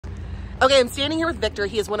Okay, I'm standing here with Victor.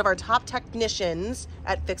 He is one of our top technicians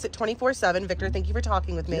at Fix It 24/7. Victor, thank you for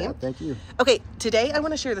talking with me. Yeah, thank you. Okay, today I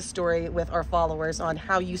want to share the story with our followers on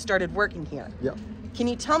how you started working here. Yep. Can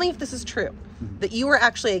you tell me if this is true? That you were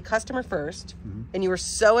actually a customer first, and you were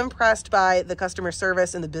so impressed by the customer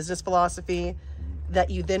service and the business philosophy that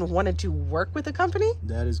you then wanted to work with the company?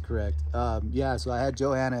 That is correct. Yeah, so I had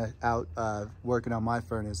Johanna out working on my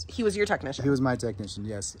furnace. He was your technician? He was my technician,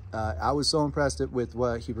 yes. I was so impressed with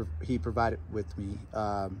what he provided with me.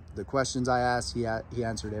 The questions I asked, he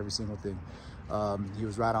answered every single thing. He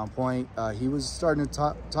was right on point. He was starting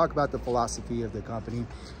to talk about the philosophy of the company.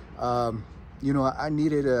 You know, I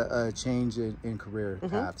needed a change in career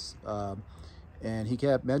paths. And he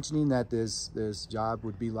kept mentioning that this job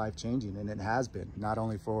would be life-changing, and it has been, not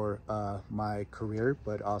only for my career,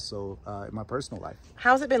 but also in my personal life.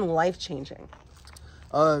 How's it been life-changing?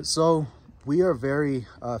 So we are very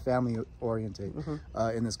family-oriented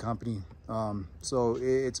in this company. So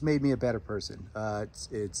it's made me a better person.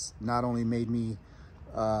 It's not only made me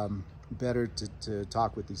better to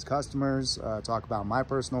talk with these customers, talk about my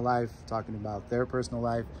personal life, talking about their personal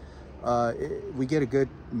life. We get a good,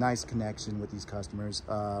 nice connection with these customers,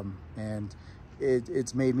 and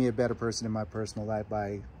it's made me a better person in my personal life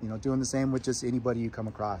by, you know, doing the same with just anybody you come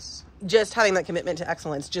across. Just having that commitment to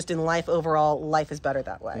excellence, just in life overall, life is better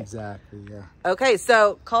that way. Exactly, yeah. Okay,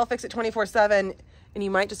 so call Fix It 24/7, and you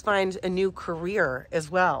might just find a new career as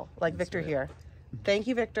well, like Victor here. Thank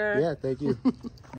you, Victor. Yeah, thank you.